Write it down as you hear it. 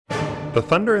The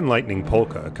Thunder and Lightning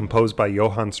Polka, composed by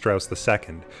Johann Strauss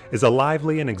II, is a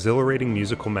lively and exhilarating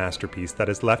musical masterpiece that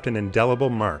has left an indelible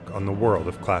mark on the world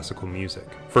of classical music.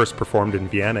 First performed in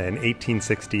Vienna in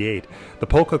 1868, the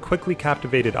polka quickly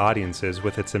captivated audiences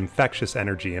with its infectious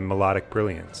energy and melodic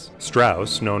brilliance.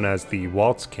 Strauss, known as the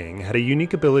Waltz King, had a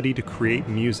unique ability to create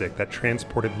music that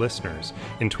transported listeners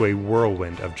into a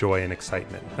whirlwind of joy and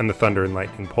excitement, and the Thunder and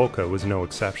Lightning Polka was no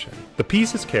exception. The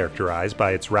piece is characterized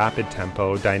by its rapid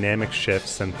tempo, dynamic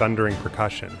shifts, and thundering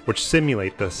percussion, which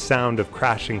simulate the sound of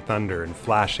crashing thunder and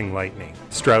flashing lightning.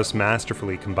 Strauss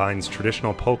masterfully combines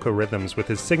traditional polka rhythms with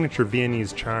his signature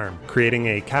Viennese charm, creating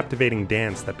a captivating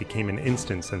dance that became an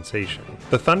instant sensation.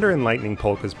 The Thunder and Lightning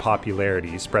Polka's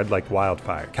popularity spread like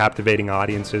wildfire, captivating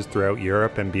audiences throughout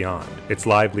Europe and beyond. Its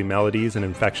lively melodies and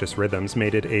infectious rhythms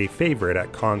made it a favorite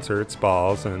at concerts,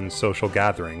 balls, and social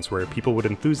gatherings where people would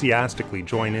enthusiastically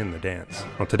join in the dance.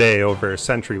 Well, today, over a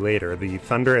century later, the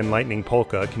Thunder and Lightning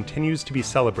Polka continues to be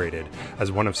celebrated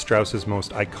as one of Strauss's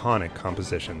most iconic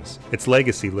compositions. Its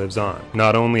legacy lives on,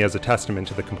 not only as a testament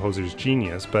to the composer's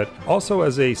genius, but also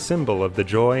as a symbol of the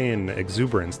joy and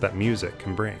exuberance that music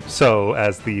can bring. So,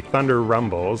 as the thunder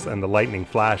rumbles and the lightning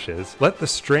flashes, let the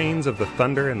strains of the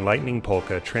Thunder and Lightning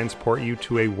Polka transport you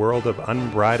to a world of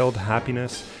unbridled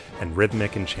happiness and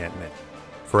rhythmic enchantment,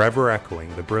 forever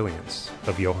echoing the brilliance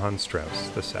of Johann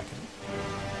Strauss II.